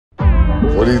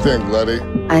What do you think, Letty?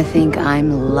 I think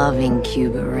I'm loving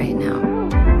Cuba right now.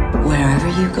 Wherever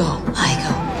you go, I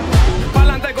go.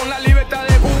 Pa'lante con la libertad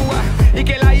de Cuba y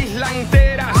que la isla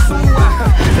entera suba.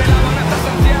 De La Habana hasta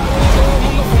Santiago, todo el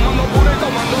mundo fumando puro y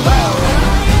tomando trago.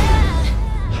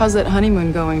 How's that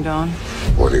honeymoon going, Don?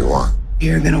 What do you want?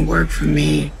 You're gonna work for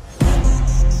me.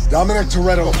 Dominic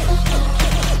Toretto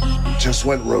just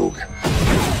went rogue.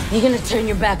 You gonna turn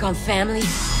your back on family?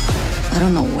 I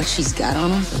don't know what she's got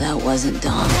on him, but that wasn't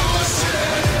Dom.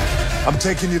 I'm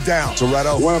taking you down,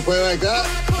 Toretto. You wanna play like that?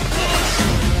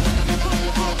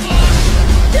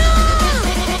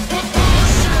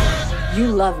 You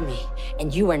love me,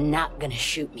 and you are not gonna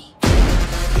shoot me.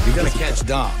 If you're gonna catch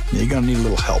Dom, you're gonna need a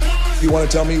little help. You wanna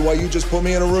tell me why you just put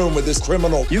me in a room with this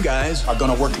criminal? You guys are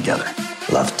gonna work together.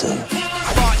 Love to.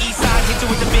 Far east side, hit you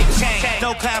with the big chain.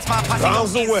 No class, my posse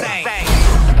Rounds goes away. insane.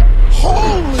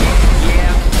 Holy!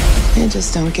 Yeah, They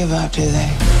just don't give up, do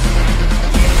they?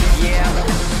 yeah.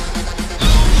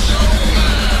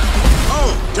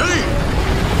 Oh, damn!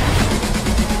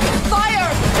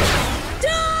 Fire!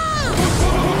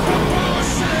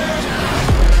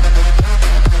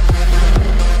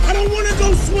 I don't wanna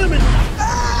go swimming!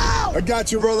 I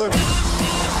got you, brother.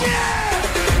 Yeah!